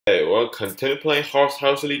Hey, we'll continue playing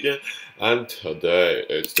Heresy Legion, and today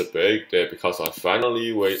is the big day because I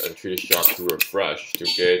finally wait until the shot to refresh to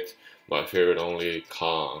get my favorite only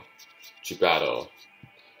Khan to battle.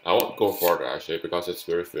 I won't go further actually because it's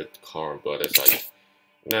very fit Khan, but it's like,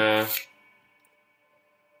 nah.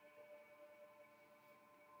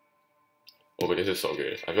 Okay, this is so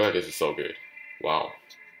good. I feel like this is so good. Wow.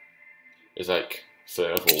 It's like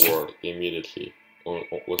select a word immediately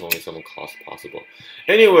with only some cost possible.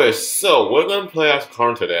 Anyway, so we're gonna play as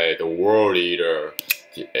Khan today, the world leader,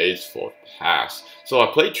 the Eightfold pass. So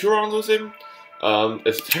I played 2 rounds with him.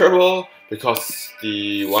 It's terrible because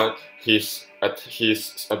his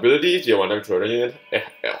abilities, the one controlling it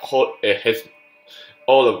hits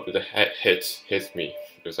all of the hits me.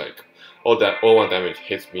 It's like all 1 damage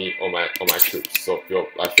hits me on my troops. So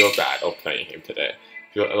I feel bad of playing him today.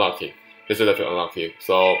 Feel unlucky. This is definitely unlucky.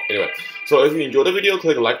 So anyway, so if you enjoyed the video,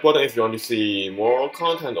 click the like button if you want to see more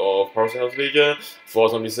content of Heresy Legion,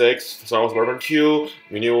 476, Star Wars Battlefront 2,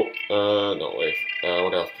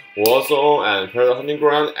 what else? Warzone and Paradise Hunting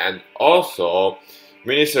Ground, and also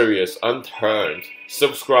miniseries Unturned.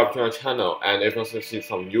 Subscribe to my channel, and if you want to see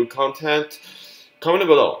some new content, comment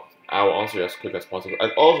below. I will answer as quick as possible.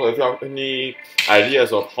 And also, if you have any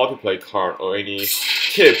ideas of how to play card or any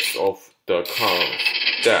tips of the card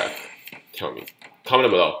deck, tell me. Comment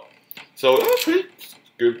below. So that's a pretty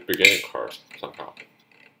good beginning card somehow.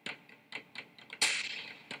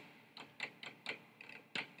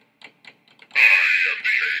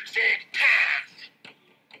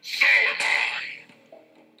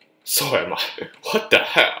 So am I. What the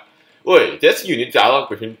hell? Wait, that's unique dialogue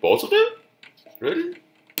between both of them? Really?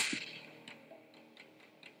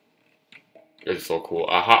 It's so cool.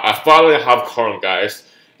 I finally have Karn, guys.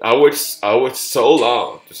 I wait so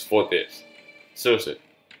long just for this. Seriously.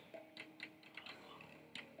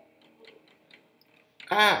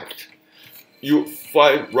 Act. You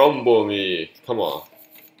fight rumble me. Come on.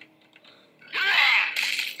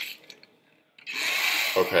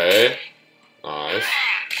 Okay. Nice.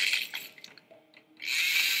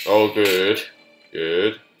 Oh, good.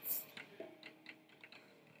 Good.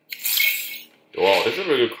 Wow, this is a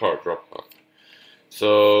really good card drop.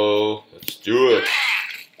 So let's do it.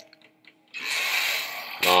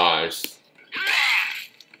 Nice.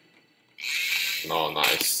 No,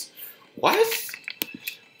 nice. What?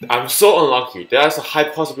 I'm so unlucky. There's a high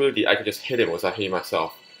possibility I could just hit him without hitting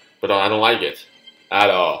myself. But I don't like it. At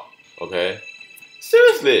all. Okay?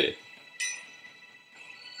 Seriously.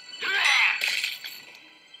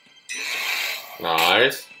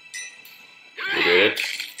 Nice. You did it.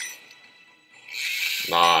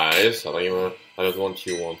 Nice. I just want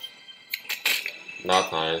 2 once.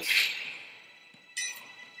 Not nice.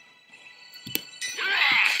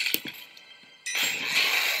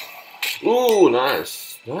 Ooh,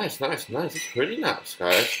 nice. Nice. It's pretty nice,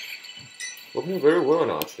 guys. Working very well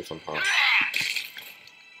now, actually, somehow.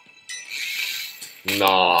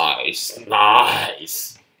 Nice.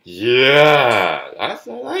 Yeah, I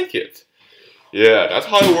like it. Yeah, that's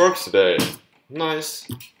how it works today. Nice.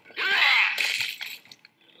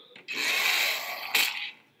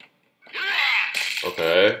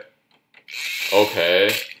 Okay.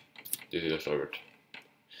 This is a favorite.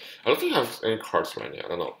 I don't think I have any cards right now. I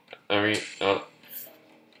don't know. I mean,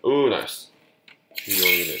 ooh, nice. 2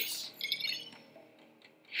 units.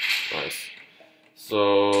 Nice.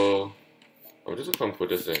 So, I'm just gonna put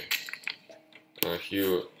this in.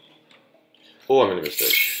 Here. Oh, I made a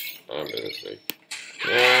mistake.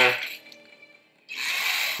 Yeah.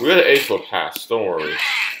 We got an Eightfold pass. Don't worry.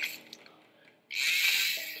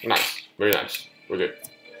 Nice. Very nice. We're good.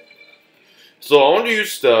 So I want to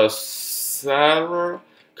use the Saver,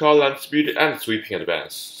 Call Land Speed, and Sweeping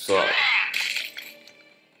Advance. So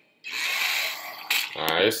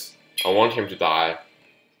nice. I want him to die.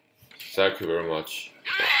 Thank you very much.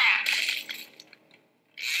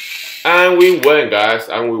 And we win, guys.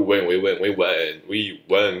 And we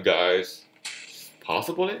win, guys.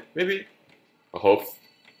 Possibly, maybe. I hope.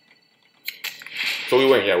 So we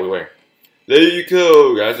win. Yeah, we win. There you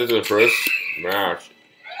go, guys. This is the first match.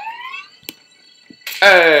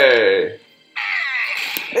 Hey!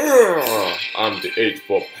 I'm the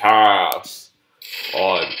Eightfold pass.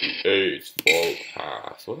 I'm the Eightfold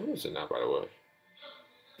pass. What is it now, by the way?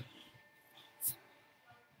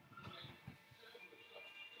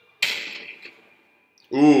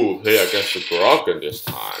 Ooh, play against the Broken this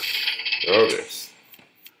time. Nervous.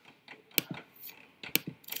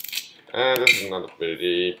 And this is another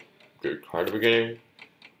pretty good card at the beginning.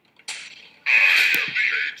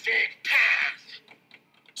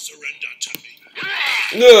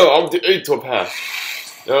 No, I'm the Eightfold pass.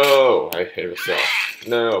 No, I hate myself.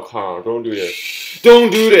 No, Khan, don't do this.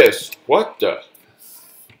 Don't do this! What the?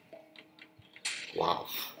 Wow.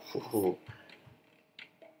 Ooh.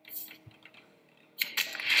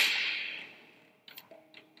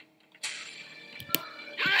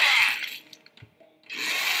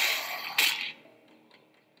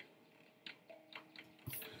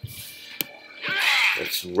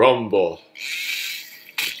 Let's rumble.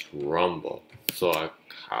 Let's rumble. So I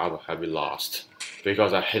have a heavy lost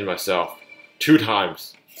because I hit myself 2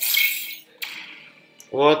 times.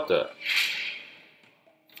 What the?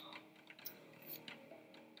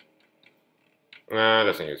 Nah,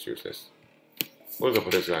 that thing is useless. We're gonna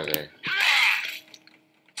put this guy there.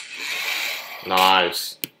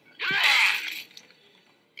 Nice.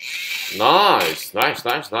 Nice. Nice,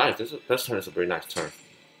 nice, nice. This turn is a very nice turn.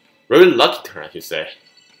 Very lucky turn, I should say.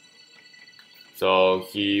 So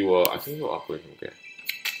he will, I think he will upgrade him again.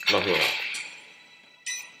 No, he will not.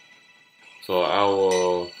 So I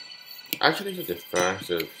will actually use a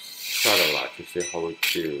defensive satellite to see how we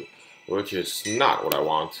do, which is not what I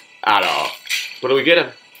want at all. But we get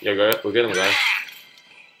him. Yeah, good. We get him, guys.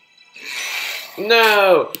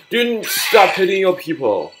 No! Do stop hitting your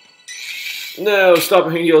people. No, stop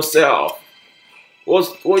hitting yourself.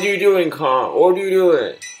 What are you doing, Khan? What are you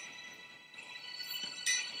doing?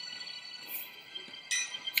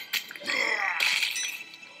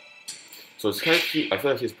 So it's kind of, I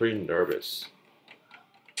feel like he's pretty nervous.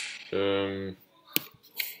 3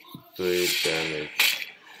 damage.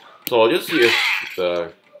 So I'll just see if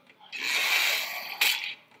the...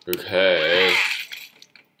 Okay.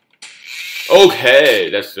 Okay,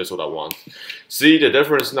 that's just what I want. See, the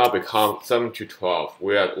difference now become 7 to 12.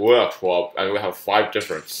 We're at 12, and we have 5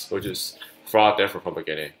 difference, which is far different from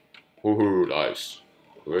beginning. Woohoo, nice.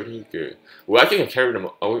 Really good. We actually can carry them.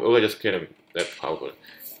 We'll just kill them. That's probably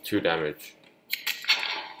 2 damage.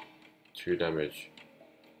 2 damage.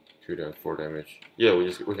 2 damage, 4 damage. Yeah,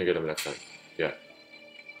 we can get them next time. Yeah.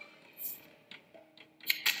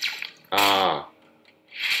 Ah.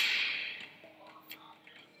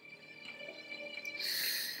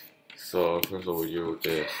 So first of all, we do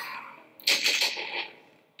this.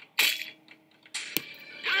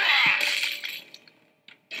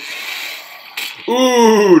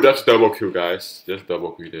 Ooh, that's double kill, guys. Just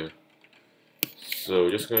double kill there. So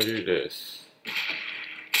just gonna do this.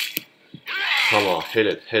 Come on, hit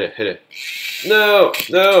it, hit it, hit it. No,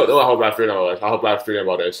 no, no! I have a bad feeling about this. I have a bad feeling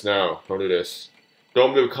about this. No, don't do this.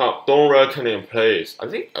 Don't reckon in place. I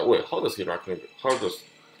think. Wait, how does he reckon? How does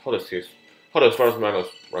first minus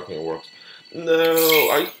reckoning works? No,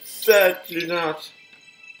 I said do not.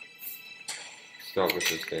 Stop with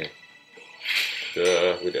this thing.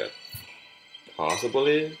 Duh, we did.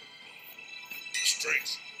 Possibly.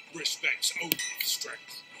 Strength respects only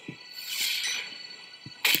strength.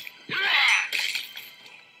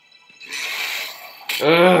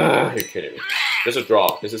 You're kidding me. This is a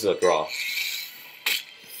draw. This is a draw.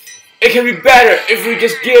 It can be better if we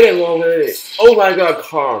just get him already. Oh my god,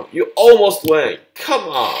 Karm. You almost win. Come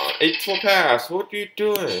on. 8 for pass. What are you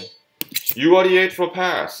doing? You are the 8 for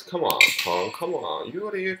pass. Come on, Karm. Come on. You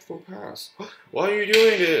are the 8 for pass. Why are you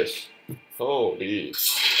doing this? Holy.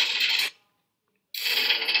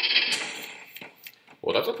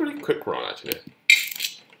 Well, that's a pretty quick run, actually.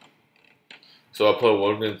 So I put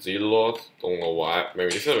one in Z-Lord. Don't know why. Maybe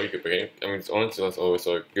this is a really good beginning. I mean, it's honestly always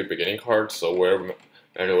a good beginning card. So wherever, no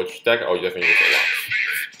matter which deck, I'll definitely use it a lot.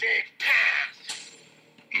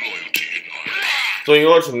 So in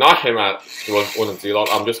order to not hit him at one in Z-Lord,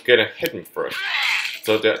 I'm just getting hit him first.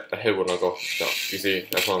 So that the hit will not go down. You see,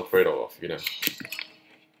 that's what I'm afraid of, you know.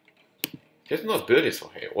 There's no abilities for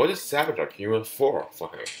him. What is Sabotage even for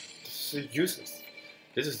him? This is useless.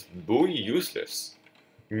 This is really useless.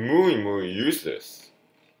 Muy useless.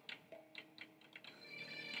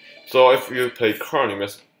 So if you play Karn, you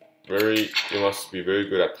must be very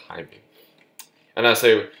good at timing. And I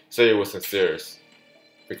say it with sincere,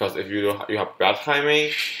 because if you have bad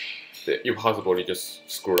timing, you possibly just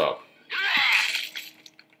screwed up.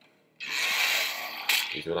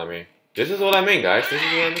 You see what I mean? This is what I mean, guys. This is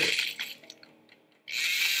what I mean.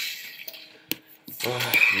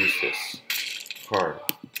 Useless. Karn,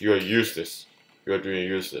 you are useless. You are doing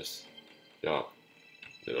useless. Yeah.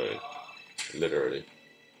 Literally.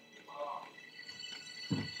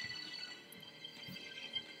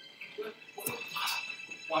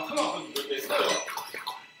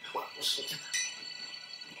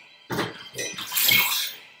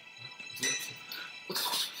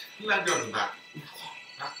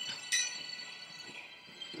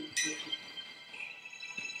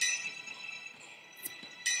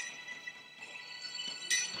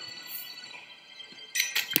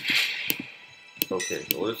 Okay,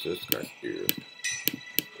 so what does this guy do?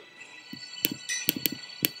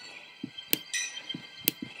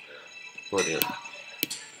 Put in.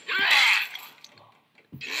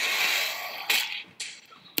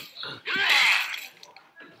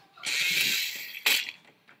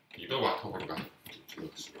你都把头发干，这个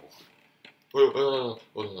时候。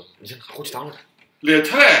你先拿过去当着。脸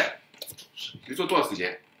太，你做多少时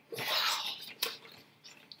间？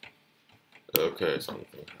 Okay, something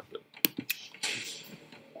happened.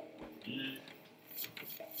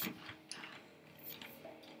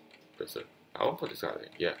 Berserker. I won't put this guy in.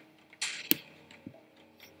 Yeah.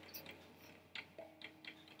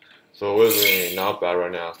 So we're doing not bad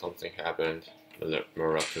right now. Something happened.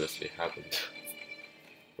 Miraculously happened.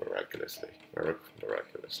 Miraculously.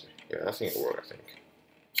 Yeah, that's gonna work, I think.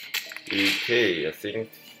 Okay, I think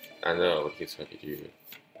I know what he's going to do.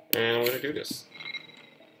 And I'm gonna do this.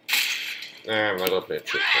 I'm not gonna play a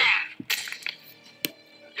trick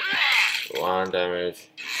then. 1 damage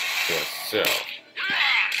to myself.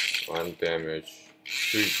 1 damage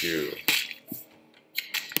to you.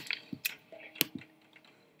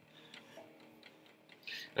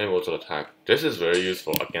 And also attack. This is very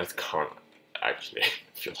useful against Karma, actually. I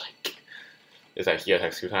feel like. It's like he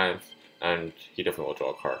attacks 2 times, and he definitely will draw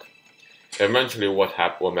a card. Eventually, what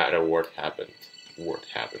matter what happened.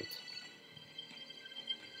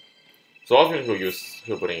 So often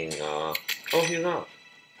he'll bring oh, he's not.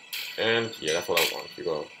 And yeah, that's what I want to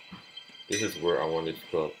go. This is where I wanted to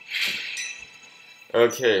go.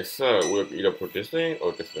 Okay, so we'll either put this thing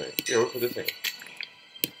or this thing. Yeah, we'll put this thing.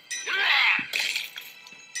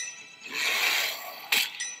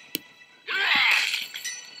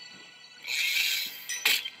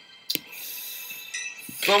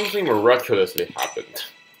 Something miraculously happened.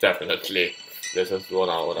 Definitely. This is what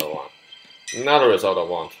I want. Not the result I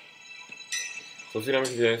want. So 3 damage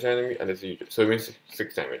to the enemy, and this is so it means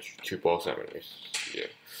 6 damage to both enemies. Yeah.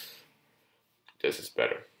 This is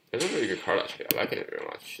better. It's a really good card actually. I like it very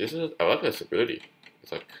much. I like this ability.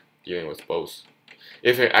 It's like dealing with both.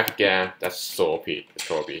 If it acts again, that's so OP. It's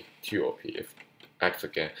probably too OP if it acts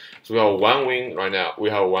again. So we have 1 win right now. We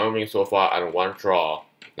have 1 win so far and 1 draw.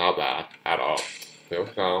 Not bad at all.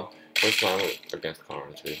 First time against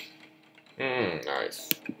currency. Nice.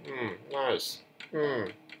 Nice.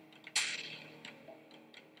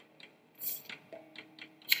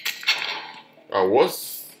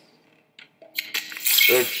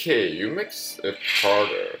 Okay, you makes it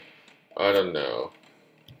harder. I don't know.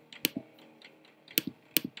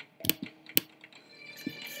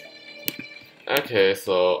 Okay,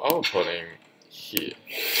 so I'll put him here.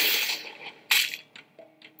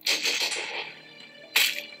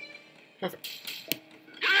 Perfect.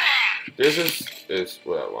 This is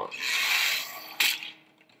what I want.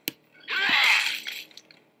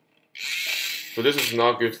 So this is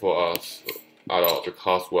not good for us at all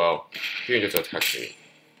because, well, he can just attack me,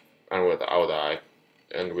 and I will die,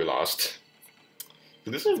 and we lost.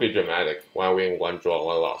 So this is really dramatic. 1 win, 1 draw,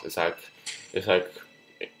 1 loss. It's like.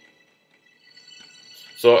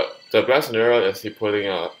 So the best scenario is he putting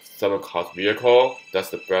a 7-cost vehicle.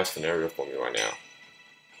 That's the best scenario for me right now.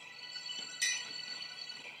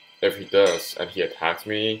 If he does and he attacks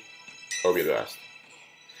me, it'll be the best.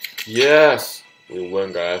 Yes! We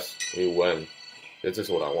win, guys. We win. This is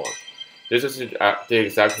what I want. This is the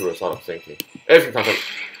exact result I'm thinking. If he comes up.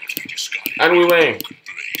 And we win!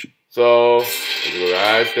 So,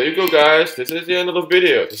 there you go, guys. This is the end of the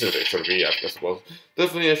video. This is a very short video, I suppose.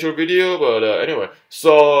 Definitely a short video, but anyway.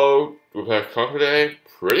 So, we played Conquer today.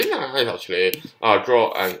 Pretty nice, actually.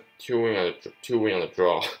 Draw and 2 win on the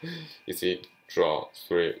draw. You see, draw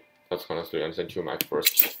 3. That's kind of 3, and then 2 max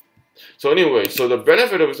first. So anyway, so the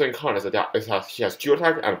benefit of using Khan is that he has 2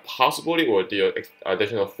 attack and possibly will deal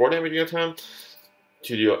additional 4 damage in a turn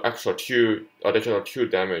to deal extra additional 2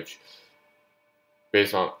 damage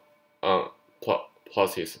based on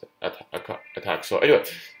plus his attack. So anyway,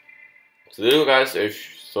 so there you go, guys. There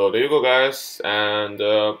you go, guys. And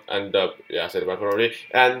yeah, I said about already.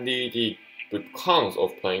 And the cons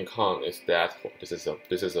of playing Khan is that this is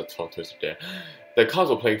a tongue twister there. The cons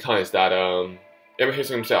of playing Khan is that if he hits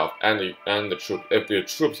himself and the troop, if the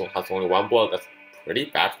troops has only 1 bullet, that's pretty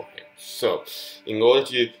bad for him. So in order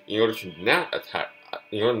to not attack,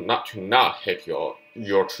 in order not to hit your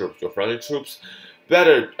troops, your friendly troops,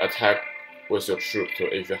 better attack with your troops. So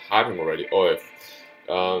if you have him already, or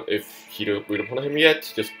if we don't put him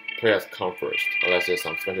yet, just play as Khan first, unless there's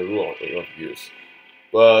some special rule you want to use.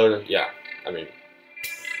 But yeah, I mean,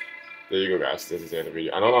 there you go, guys. This is the end of the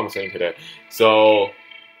video. I know what I'm saying today. So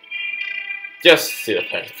just see the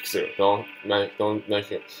picture. Don't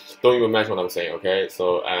even mention what I'm saying. Okay,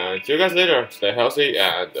 so and see you guys later. Stay healthy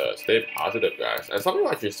and stay positive, guys. And some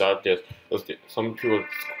people actually start this. Some people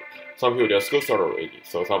their school started already.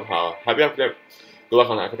 So somehow happy academic. Good luck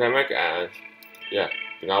on academic and yeah,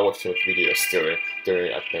 do not watch too much videos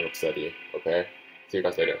during academic study. Okay, see you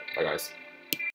guys later. Bye, guys.